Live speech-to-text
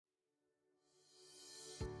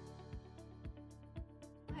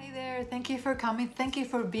there. Thank you for coming. Thank you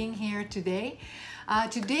for being here today.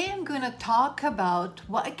 Today I'm going to talk about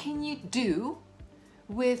what can you do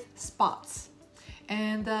with spots.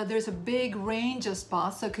 And there's a big range of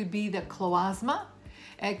spots. So it could be the chloasma.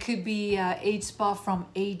 It could be age spot from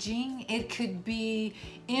aging. It could be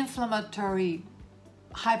inflammatory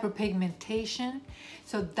hyperpigmentation.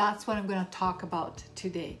 So that's what I'm going to talk about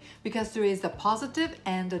today, because there is the positive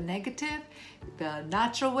and the negative, the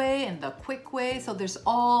natural way and the quick way. So there's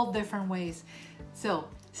all different ways. So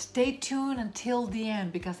stay tuned until the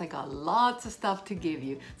end, because I got lots of stuff to give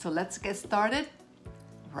you. So let's get started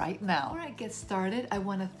right now. Before I get started, I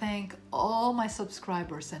want to thank all my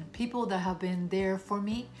subscribers and people that have been there for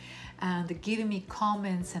me and giving me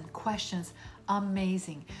comments and questions.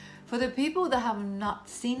 Amazing. For the people that have not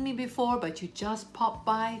seen me before, but you just popped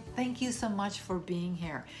by, thank you so much for being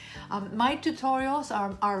here. My tutorials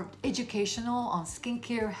are educational on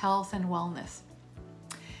skincare, health, and wellness.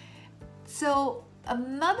 So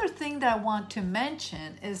another thing that I want to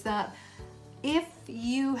mention is that if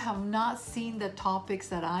you have not seen the topics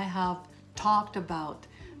that I have talked about,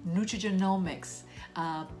 NUTRIGENOMICS,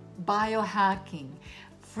 biohacking,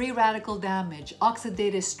 free radical damage,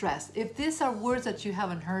 oxidative stress. If these are words that you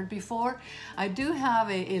haven't heard before, I do have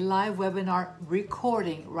a live webinar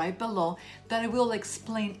recording right below that will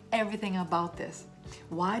explain everything about this.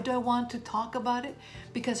 Why do I want to talk about it?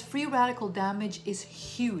 Because free radical damage is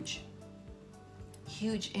huge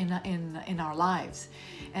in our lives.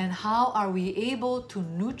 And how are we able to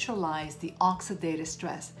neutralize the oxidative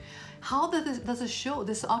stress? How does it show,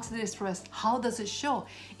 this oxidative stress? How does it show?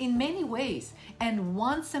 In many ways. And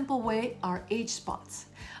one simple way are age spots,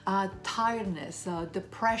 tiredness,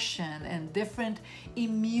 depression, and different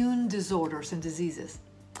immune disorders and diseases.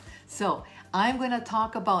 So I'm going to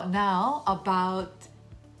talk now about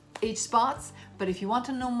age spots, but if you want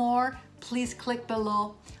to know more, please click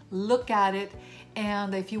below, look at it.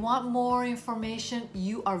 And if you want more information,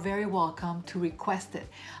 you are very welcome to request it.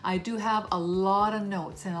 I do have a lot of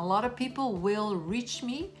notes, and a lot of people will reach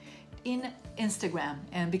me in Instagram.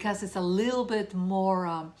 And because it's a little bit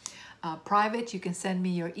more private, you can send me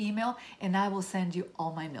your email and I will send you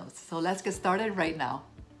all my notes. So let's get started right now.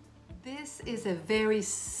 This is a very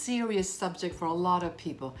serious subject for a lot of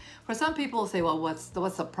people. For some people say, well, what's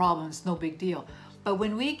the problem? It's no big deal. But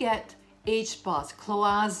when we get age spots,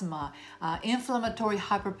 chloasma, inflammatory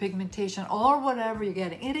hyperpigmentation, or whatever you're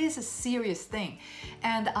getting, it is a serious thing.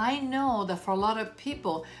 And I know that for a lot of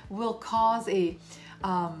people will cause a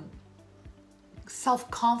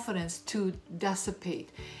self-confidence to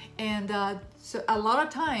dissipate. And so a lot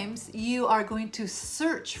of times you are going to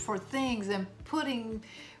search for things and putting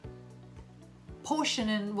potion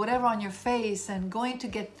and whatever on your face and going to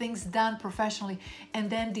get things done professionally, and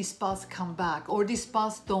then these spots come back, or these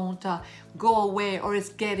spots don't go away, or it's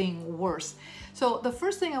getting worse. So the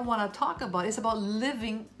first thing I want to talk about is about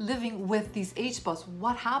living with these age spots.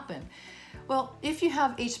 What happened? Well, if you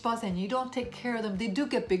have age spots and you don't take care of them, they do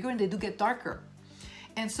get bigger and they do get darker.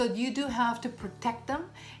 And so you do have to protect them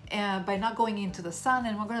by not going into the sun,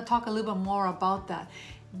 and we're going to talk a little bit more about that.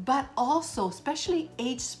 But also, especially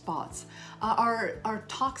age spots, are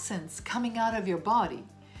toxins coming out of your body.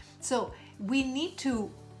 So we need to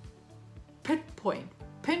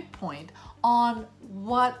pinpoint on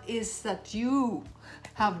what is that you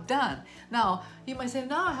have done. Now, you might say,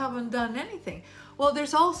 no, I haven't done anything. Well,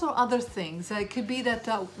 there's also other things. It could be that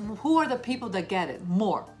who are the people that get it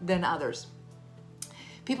more than others?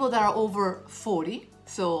 People that are over 40.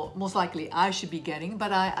 So most likely I should be getting,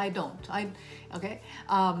 but I don't.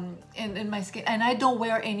 In my skin, and I don't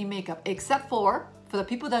wear any makeup except for the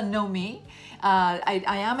people that know me. I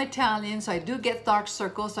am Italian, so I do get dark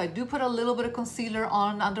circles. So I do put a little bit of concealer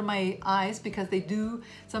on under my eyes, because they do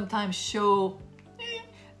sometimes show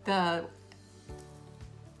the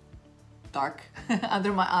dark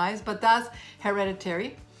under my eyes, but that's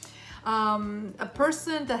hereditary. A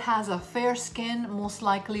person that has a fair skin most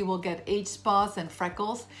likely will get age spots and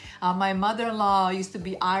freckles. My mother-in-law used to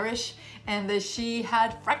be Irish, and she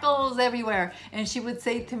had freckles everywhere, and she would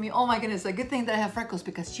say to me, oh my goodness, a good thing that I have freckles,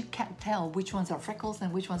 because you can't tell which ones are freckles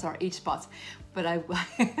and which ones are age spots. But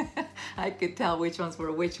I could tell which ones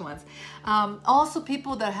were which ones. Also,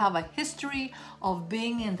 people that have a history of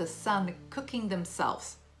being in the sun, cooking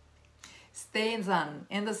themselves. Stay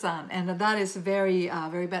in the sun, and that is very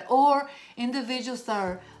bad. Or individuals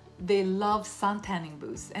that they love sun tanning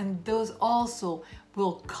booths, and those also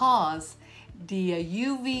will cause the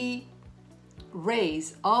UV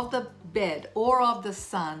rays of the bed or of the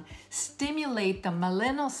sun stimulate the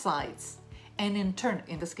melanocytes, and in turn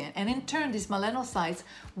in the skin, and in turn these melanocytes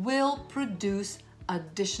will produce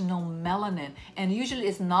additional melanin. And usually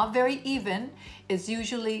it's not very even, it's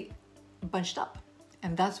usually bunched up.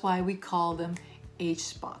 And that's why we call them age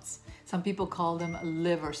spots. Some people call them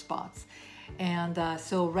liver spots. And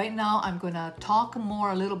so right now I'm gonna talk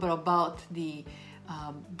more a little bit about the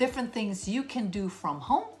different things you can do from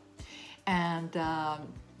home, and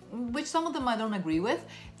which some of them I don't agree with.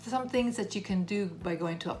 Some things that you can do by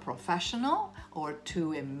going to a professional or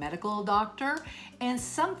to a medical doctor, and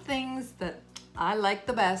some things that I like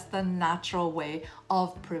the best, the natural way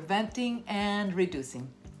of preventing and reducing.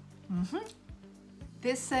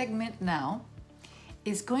 This segment now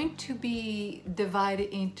is going to be divided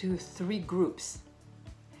into 3 groups.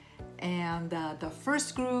 And the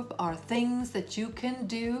first group are things that you can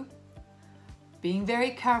do, being very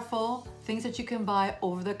careful, things that you can buy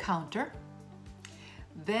over the counter.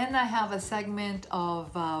 Then I have a segment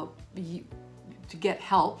of to get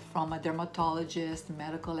help from a dermatologist,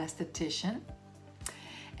 medical esthetician.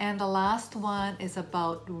 And the last one is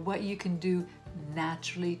about what you can do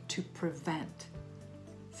naturally to prevent.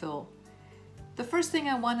 So the first thing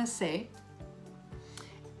I want to say,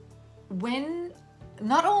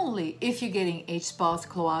 not only if you're getting age spots,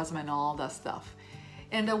 cloasma, and all that stuff,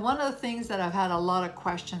 and one of the things that I've had a lot of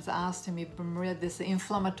questions asked to me, Maria, this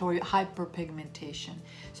inflammatory hyperpigmentation.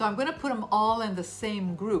 So I'm going to put them all in the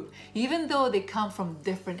same group, even though they come from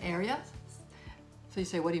different areas. So you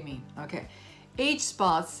say, what do you mean? Okay. Age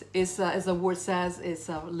spots is, as the word says, is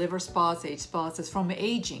liver spots, age spots, is from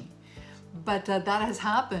aging. But that has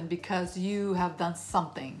happened because you have done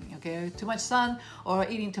something, okay? Too much sun or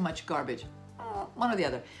eating too much garbage, one or the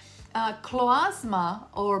other. Cloasma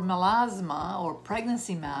or melasma or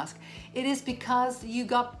pregnancy mask, it is because you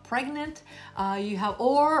got pregnant, you have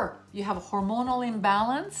a hormonal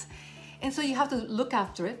imbalance, and so you have to look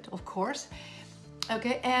after it, of course.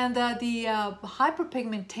 Okay, and the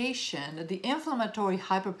hyperpigmentation, the inflammatory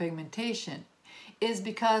hyperpigmentation, is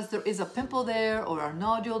because there is a pimple there or a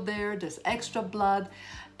nodule there, there's extra blood,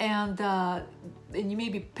 and you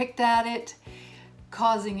maybe picked at it,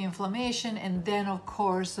 causing inflammation, and then of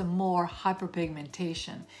course more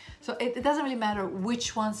hyperpigmentation. So it doesn't really matter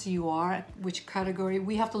which ones you are, which category,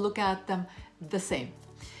 we have to look at them the same.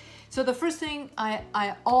 So the first thing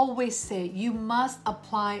I always say, you must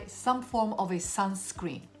apply some form of a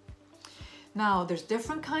sunscreen. Now, there's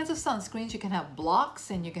different kinds of sunscreens. You can have blocks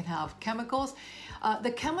and you can have chemicals.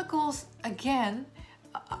 The chemicals, again,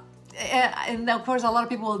 and of course, a lot of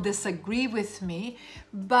people will disagree with me,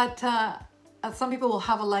 but some people will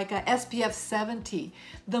have like a SPF 70.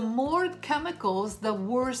 The more chemicals, the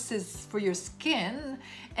worse is for your skin,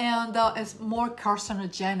 and it's more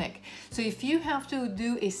carcinogenic. So if you have to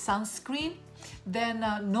do a sunscreen, then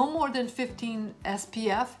no more than 15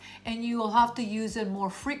 SPF, and you will have to use it more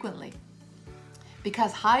frequently.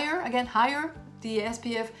 Because higher the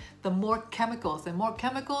SPF, the more chemicals. The more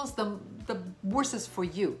chemicals, the worse is for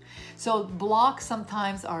you. So blocks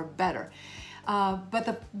sometimes are better. But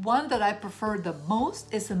the one that I prefer the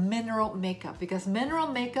most is a mineral makeup, because mineral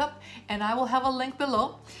makeup, and I will have a link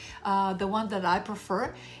below, the one that I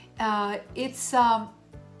prefer, it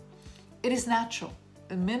is natural.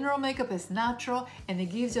 The mineral makeup is natural, and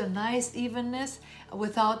it gives you a nice evenness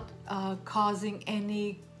without causing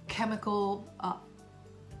any chemical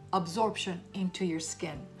absorption into your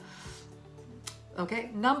skin.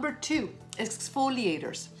 Okay, number 2,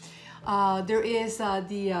 exfoliators. There is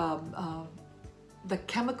the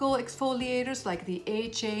chemical exfoliators like the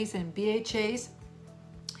AHAs and BHAs,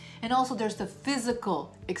 and also there's the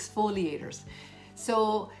physical exfoliators.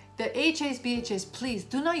 So the AHAs, BHAs, please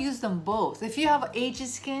do not use them both. If you have aged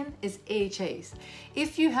skin, it's AHAs.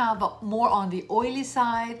 If you have more on the oily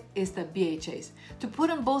side, it's the BHAs. To put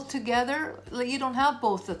them both together, you don't have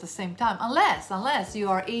both at the same time, unless you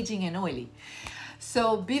are aging and oily.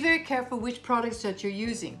 So be very careful which products that you're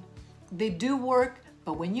using. They do work,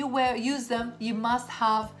 but when you use them, you must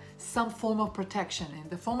have some form of protection. And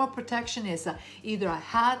the form of protection is either a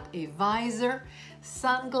hat, a visor,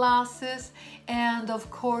 sunglasses, and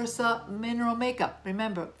of course mineral makeup.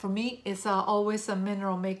 Remember, for me, it's always a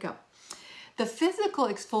mineral makeup. The physical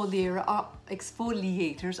exfoliators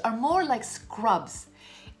are more like scrubs.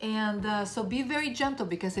 And so be very gentle,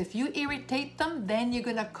 because if you irritate them, then you're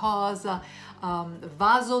gonna cause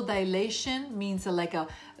vasodilation, means like a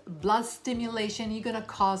blood stimulation. You're gonna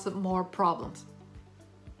cause more problems.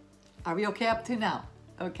 Are we okay up to now?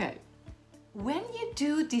 Okay. When you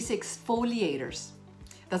do these exfoliators,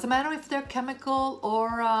 doesn't matter if they're chemical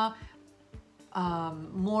or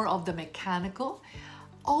more of the mechanical,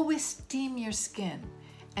 always steam your skin.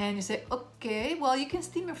 And you say, okay, well, you can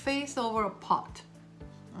steam your face over a pot.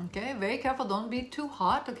 Okay, very careful, don't be too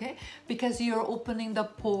hot, okay? Because you're opening the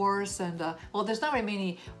pores and, well, there's not very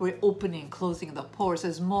many, we're opening, closing the pores.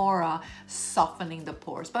 There's more softening the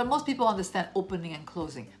pores. But most people understand opening and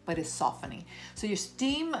closing, but it's softening. So you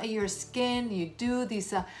steam your skin, you do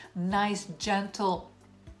these nice, gentle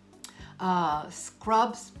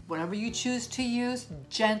scrubs, whatever you choose to use,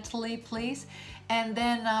 gently, please. And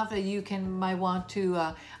then after you might want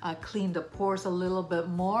to clean the pores a little bit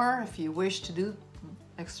more if you wish to do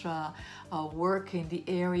extra work in the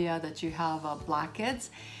area that you have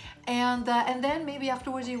blackheads, and then maybe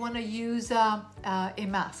afterwards you want to use a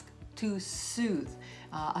mask to soothe,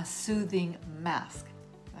 a soothing mask.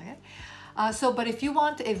 Okay, but if you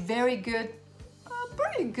want a very good,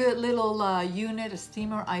 pretty good little unit, a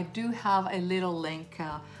steamer, I do have a little link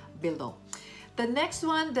below. The next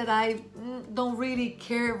one that I don't really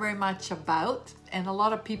care very much about, and a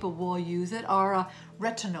lot of people will use it, are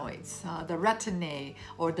retinoids, the Retin-A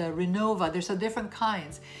or the Renova. There's different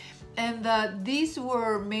kinds. And these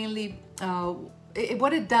were mainly,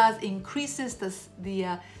 what it does, increases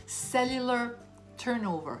the cellular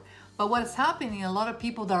turnover. But what's happening, a lot of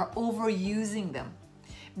people that are overusing them,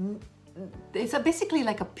 it's basically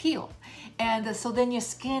like a peel. And so then your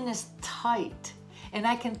skin is tight. And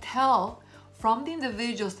I can tell from the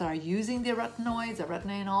individuals that are using the retinoids, the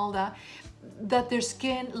Retin-A and all that, that their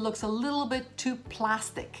skin looks a little bit too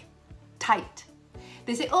plastic, tight.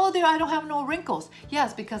 They say, oh, I don't have no wrinkles.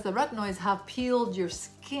 Yes, because the retinoids have peeled your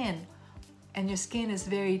skin and your skin is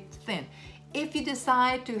very thin. If you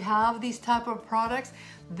decide to have these type of products,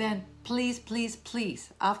 then please, please,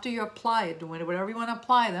 please, after you apply it, whatever you want to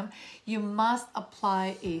apply them, you must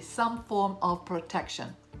apply some form of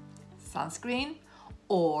protection. Sunscreen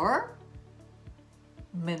or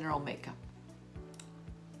mineral makeup.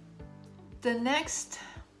 The next,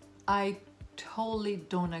 I totally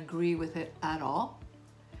don't agree with it at all.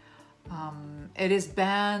 It is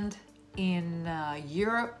banned in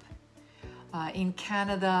Europe. In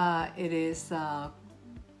Canada, it is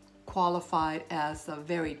qualified as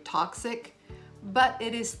very toxic, but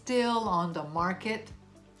it is still on the market,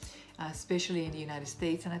 especially in the United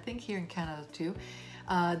States, and I think here in Canada too.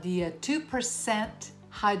 The 2%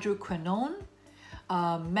 hydroquinone.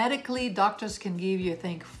 Medically, doctors can give you, I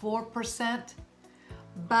think, 4%,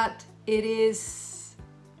 but it is,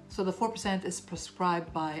 so the 4% is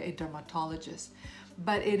prescribed by a dermatologist,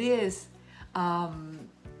 but it is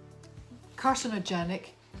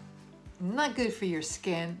carcinogenic, not good for your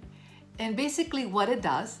skin, and basically what it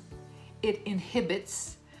does, it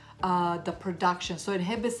inhibits the production. So it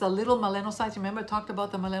inhibits the little melanocytes. Remember I talked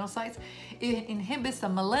about the melanocytes? It inhibits the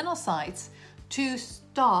melanocytes to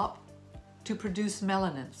stop to produce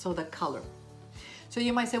melanin, so the color. So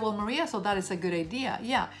you might say, well, Maria, so that is a good idea.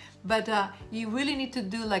 Yeah, but you really need to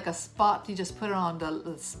do like a spot. You just put it on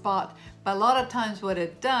the spot. But a lot of times what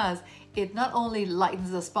it does, it not only lightens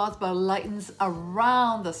the spots, but lightens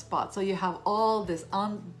around the spot. So you have all this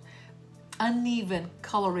uneven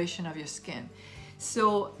coloration of your skin.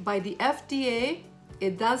 So by the FDA,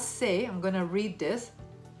 it does say, I'm gonna read this,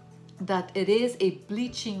 that it is a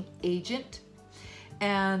bleaching agent.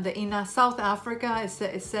 And in South Africa,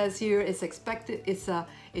 it says here, it's a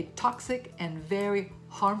toxic and very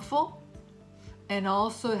harmful, and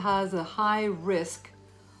also has a high risk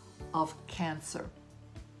of cancer.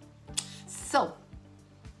 So,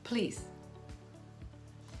 please,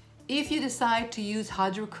 if you decide to use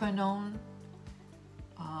hydroquinone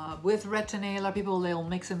with Retin-A, a lot of people, they'll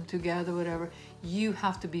mix them together, whatever, you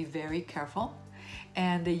have to be very careful.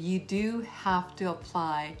 And you do have to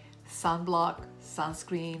apply sunblock,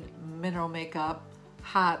 sunscreen, mineral makeup,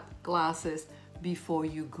 hat, glasses before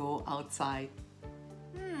you go outside.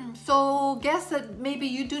 So guess that maybe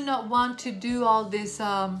you do not want to do all this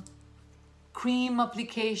cream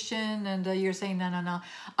application, and you're saying, no,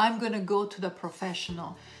 I'm gonna go to the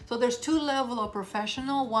professional. So there's two levels of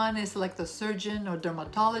professional. One is like the surgeon or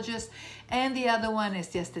dermatologist, and the other one is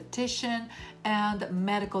the esthetician and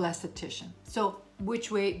medical esthetician. So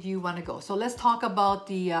which way do you want to go? So let's talk about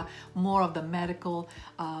the more of the medical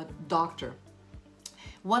doctor.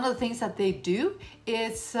 One of the things that they do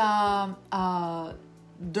is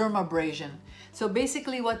dermabrasion. So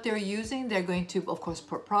basically what they're using, they're going to, of course,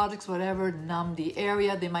 put products, whatever, numb the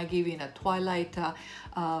area. They might give you a twilight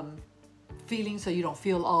feeling so you don't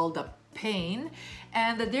feel all the pain.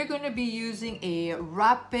 And they're going to be using a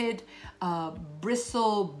rapid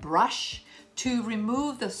bristle brush to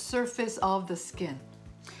remove the surface of the skin.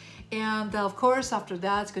 And of course, after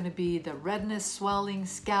that, it's going to be the redness, swelling,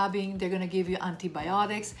 scabbing. They're going to give you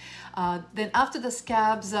antibiotics. Then after the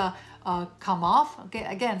scabs come off, okay,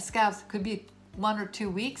 again, scabs could be 1 or 2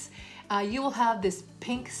 weeks. you will have this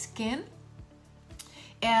pink skin,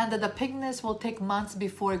 and the pinkness will take months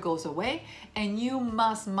before it goes away, and you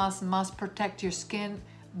must protect your skin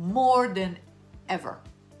more than ever.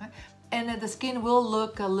 Right? And the skin will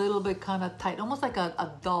look a little bit kind of tight, almost like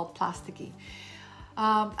a dull plasticky.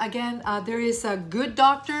 Again, there is good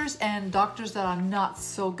doctors and doctors that are not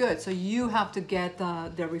so good, so you have to get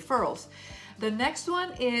their referrals. The next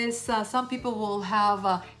one is some people will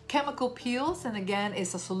have chemical peels, and again,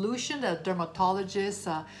 it's a solution that a dermatologist,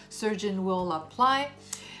 surgeon will apply.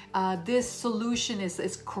 This solution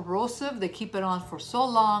is corrosive. They keep it on for so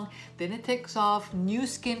long, then it takes off, new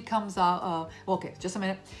skin comes out. Okay, just a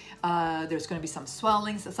minute. There's going to be some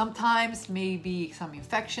swellings, sometimes maybe some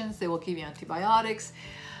infections. They will give you antibiotics,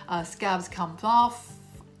 scabs come off,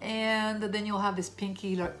 and then you'll have this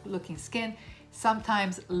pinky looking skin,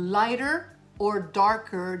 sometimes lighter or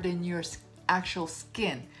darker than your actual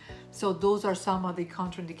skin. So those are some of the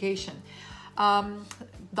contraindication.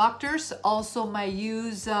 Doctors also might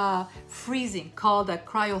use freezing, called a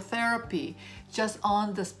cryotherapy, just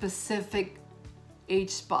on the specific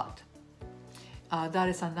age spot. That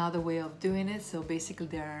is another way of doing it. So basically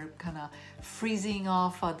they're kind of freezing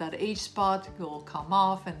off that age spot, it will come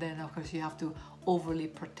off, and then of course you have to overly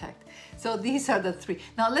protect. So these are the three.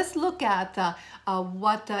 Now let's look at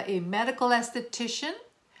what a medical esthetician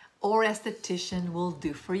or esthetician will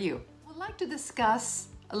do for you. I'd like to discuss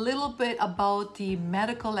a little bit about the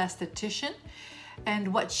medical esthetician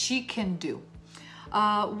and what she can do.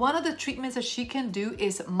 One of the treatments that she can do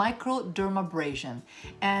is microdermabrasion,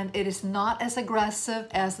 and it is not as aggressive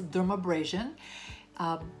as dermabrasion.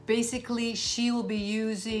 Basically, she will be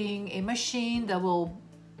using a machine that will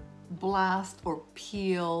blast or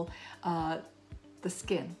peel the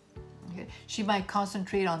skin. Okay. She might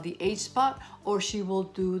concentrate on the age spot, or she will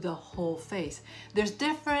do the whole face. There's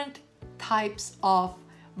different types of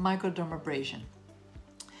microdermabrasion.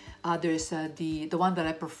 There's the one that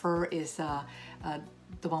I prefer is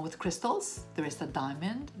the one with crystals. There is the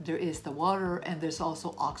diamond, there is the water, and there's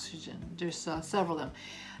also oxygen. There's several of them.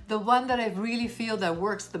 The one that I really feel that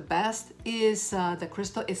works the best is the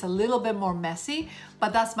crystal. It's a little bit more messy,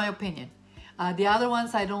 but that's my opinion. The other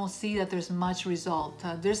ones, I don't see that there's much result.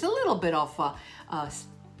 There's a little bit of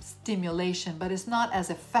stimulation, but it's not as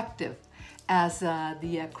effective as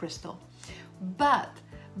the crystal. But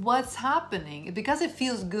what's happening, because it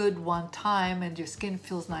feels good one time and your skin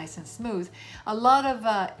feels nice and smooth, a lot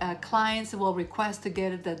of clients will request to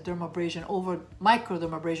get the dermabrasion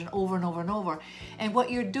microdermabrasion over and over and over. And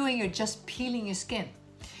what you're doing, you're just peeling your skin.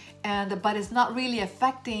 But it's not really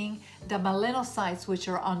affecting the melanocytes which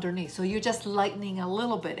are underneath. So you're just lightening a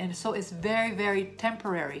little bit. And so it's very, very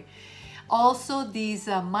temporary. Also, these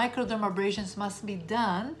microdermabrasions must be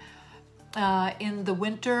done in the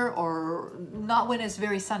winter, or not when it's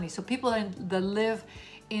very sunny. So people that live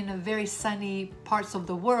in very sunny parts of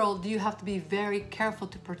the world, you have to be very careful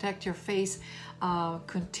to protect your face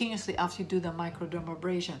continuously after you do the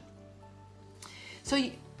microdermabrasion. So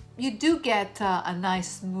you do get a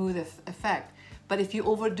nice smooth effect, but if you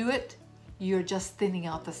overdo it, you're just thinning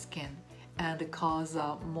out the skin and it cause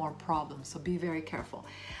more problems. So be very careful.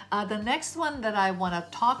 The next one that I want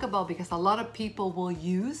to talk about, because a lot of people will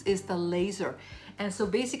use, is the laser. And so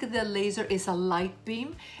basically the laser is a light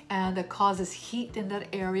beam, and it causes heat in that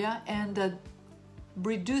area and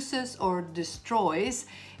reduces or destroys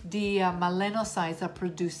the melanocytes that are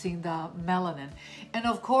producing the melanin. And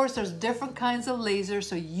of course there's different kinds of lasers,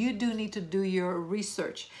 so you do need to do your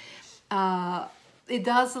research. It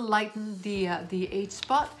does lighten the age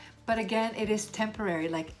spot, but again, it is temporary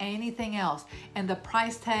like anything else, and the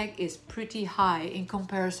price tag is pretty high in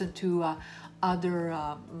comparison to other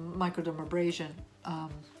microdermabrasion,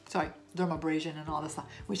 dermabrasion and all that stuff,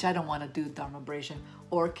 which I don't want to do dermabrasion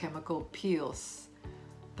or chemical peels.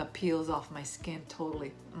 The peels off my skin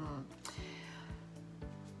totally.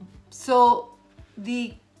 So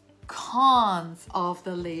the cons of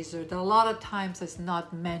the laser that a lot of times is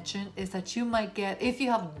not mentioned is that you might get, if you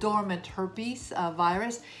have dormant herpes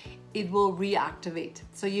virus, it will reactivate.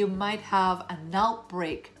 So you might have an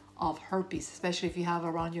outbreak of herpes, especially if you have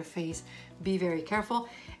around your face. Be very careful.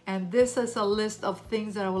 And this is a list of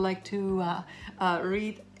things that I would like to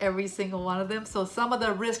read every single one of them. So some of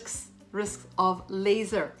the risks of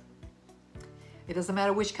laser. It doesn't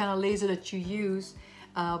matter which kind of laser that you use.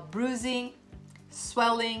 Bruising,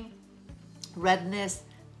 swelling, redness,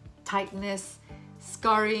 tightness,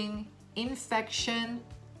 scarring, infection,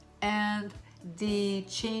 and the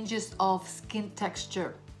changes of skin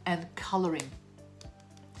texture and coloring.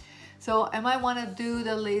 So am I want to do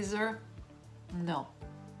the laser? No.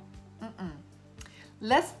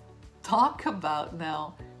 Let's talk about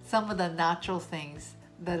now some of the natural things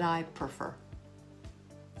that I prefer.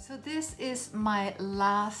 So this is my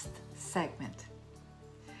last segment.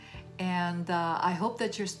 And I hope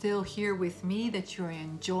that you're still here with me, that you're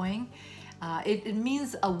enjoying. It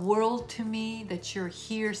means a world to me that you're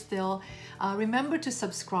here still. Remember to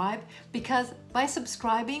subscribe, because by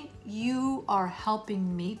subscribing, you are helping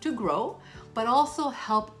me to grow, but also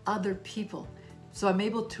help other people. So I'm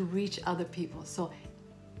able to reach other people. So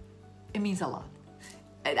it means a lot.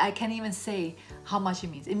 I can't even say how much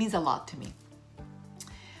it means. It means a lot to me.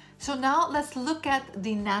 So now let's look at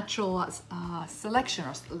the natural selection,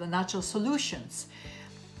 or the natural solutions.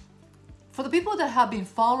 For the people that have been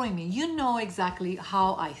following me, you know exactly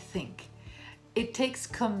how I think. It takes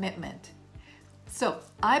commitment. So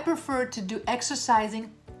I prefer to do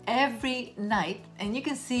exercising every night, and you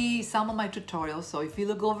can see some of my tutorials. So if you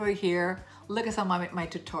look over here, look at some of my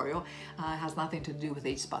tutorial. It has nothing to do with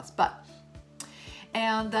H-spots,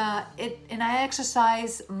 and I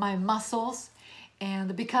exercise my muscles,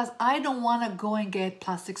 and because I don't want to go and get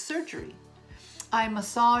plastic surgery, I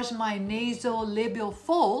massage my nasolabial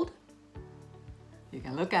fold. You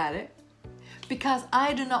can look at it, because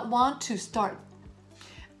I do not want to start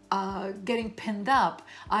getting pinned up.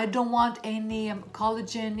 I don't want any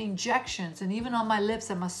collagen injections, and even on my lips,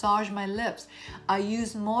 I massage my lips. I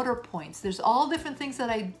use motor points. There's all different things that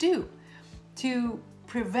I do to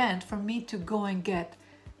prevent for me to go and get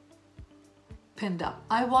pinned up.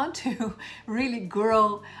 I want to really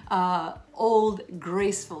grow old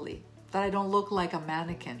gracefully, that I don't look like a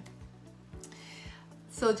mannequin.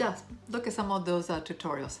 So just look at some of those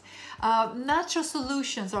tutorials. Natural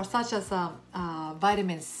solutions are such as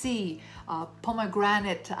vitamin C,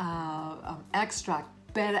 pomegranate extract,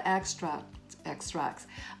 beta extracts,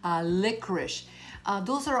 licorice.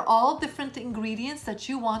 Those are all different ingredients that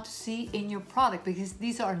you want to see in your product, because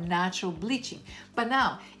these are natural bleaching. But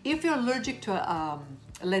now, if you're allergic to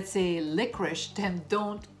let's say licorice, then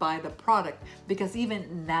don't buy the product, because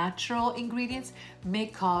even natural ingredients may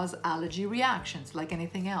cause allergy reactions like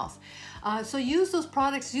anything else. So use those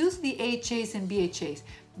products, use the AHAs and BHAs,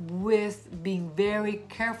 with being very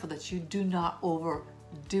careful that you do not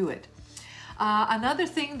overdo it. Another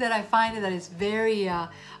thing that I find that is very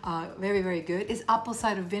good is apple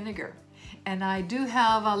cider vinegar. And I do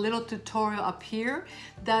have a little tutorial up here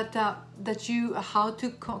that how to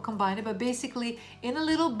combine it. But basically, in a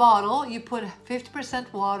little bottle, you put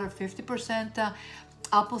 50% water, 50%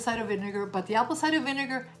 apple cider vinegar. But the apple cider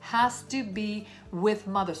vinegar has to be with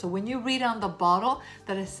mother. So when you read on the bottle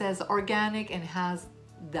that it says organic and has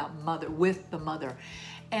the mother, with the mother.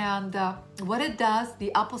 And what it does,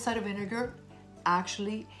 the apple cider vinegar,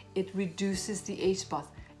 actually, it reduces the H-spots.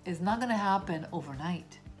 It's not going to happen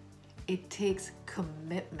overnight. It takes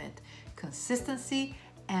commitment, consistency,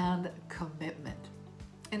 and commitment.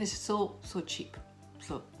 And it's so cheap.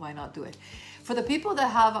 So why not do it? For the people that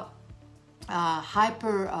have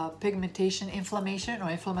hyperpigmentation, inflammation, or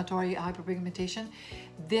inflammatory hyperpigmentation,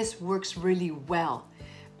 this works really well.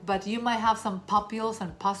 But you might have some papules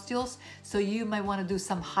and pustules, so you might want to do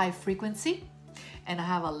some high frequency. And I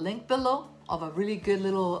have a link below of a really good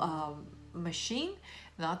little machine,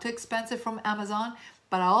 not too expensive, from Amazon.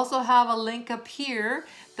 But I also have a link up here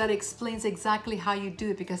that explains exactly how you do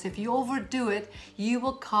it, because if you overdo it, you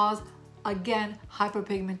will cause, again,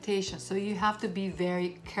 hyperpigmentation. So you have to be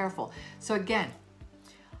very careful. So again,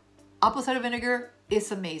 apple cider vinegar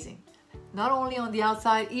is amazing. Not only on the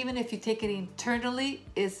outside, even if you take it internally,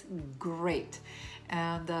 it's great.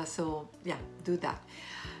 And so yeah, do that.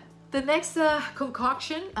 The next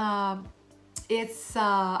concoction, I've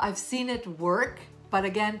seen it work, but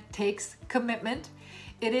again, takes commitment.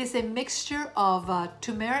 It is a mixture of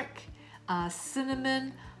turmeric,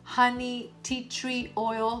 cinnamon, honey, tea tree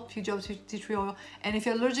oil, tea tree oil. And if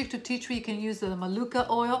you're allergic to tea tree, you can use the manuka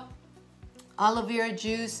oil, aloe vera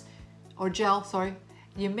juice, or gel, sorry.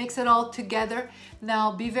 You mix it all together.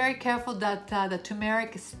 Now, be very careful that the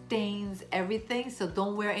turmeric stains everything, so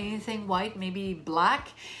don't wear anything white, maybe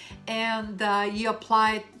black. And you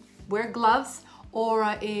apply it, wear gloves or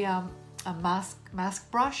a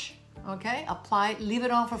mask brush. Okay, apply, leave it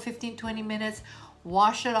on for 15-20 minutes,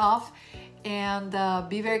 wash it off, and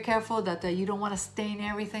be very careful that you don't want to stain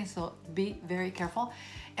everything, so be very careful.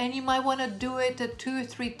 And you might want to do it 2 or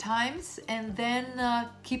 3 times, and then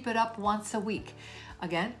keep it up once a week.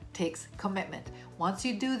 Again, takes commitment. Once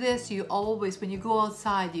you do this, you always, when you go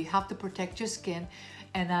outside, you have to protect your skin,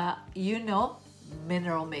 and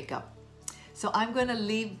mineral makeup. So I'm going to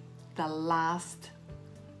leave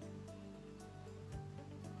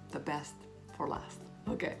the best for last.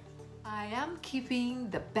 Okay. I am keeping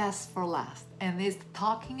the best for last, and it's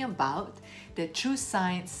talking about the True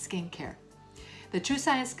Science skincare. The True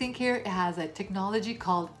Science skincare has a technology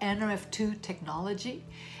called NRF2 technology,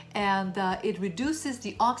 and it reduces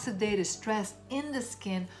the oxidative stress in the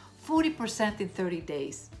skin 40% in 30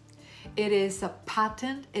 days. It is a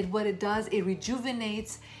patent. What it does, it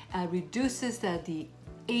rejuvenates, reduces the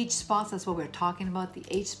age spots. That's what we're talking about, the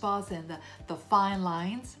age spots and the fine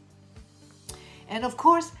lines. And of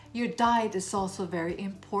course, your diet is also very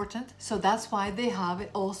important. So that's why they have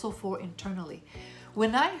it also for internally.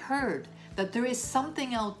 When I heard that there is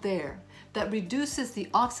something out there that reduces the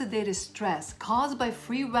oxidative stress caused by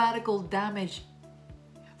free radical damage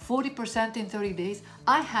 40% in 30 days,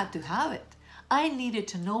 I had to have it. I needed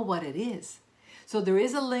to know what it is. So there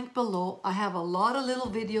is a link below. I have a lot of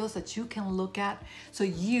little videos that you can look at so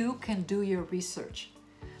you can do your research.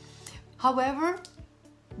 However,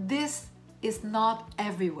 this is not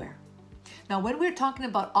everywhere. Now, when we're talking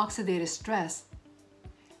about oxidative stress,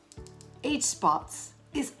 age spots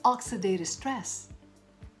is oxidative stress.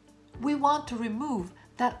 We want to remove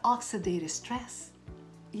that oxidative stress.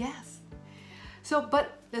 Yes. So,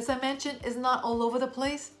 but as I mentioned, it's not all over the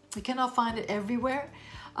place. You cannot find it everywhere.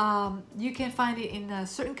 You can find it in a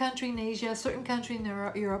certain country in Asia, certain country in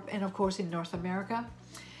Europe, and of course in North America.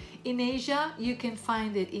 In Asia, you can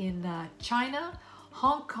find it in China,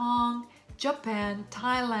 Hong Kong, Japan,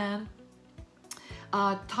 Thailand,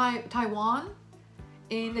 Taiwan.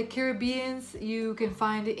 In the Caribbean, you can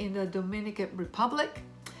find it in the Dominican Republic.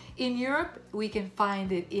 In Europe, we can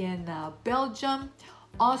find it in Belgium,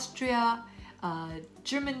 Austria,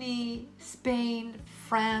 Germany, Spain,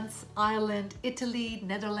 France, Ireland, Italy,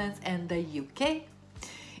 Netherlands, and the UK.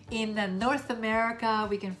 In North America,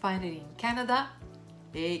 we can find it in Canada,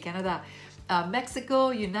 Mexico,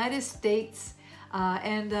 United States,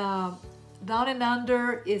 and down and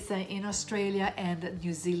under is in Australia and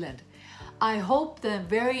New Zealand. I hope that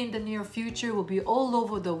very in the near future will be all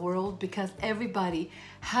over the world because everybody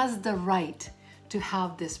has the right to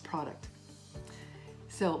have this product.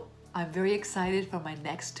 So I'm very excited for my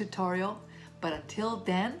next tutorial, but until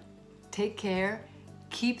then, take care,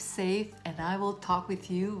 keep safe, and I will talk with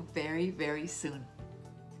you very, very soon.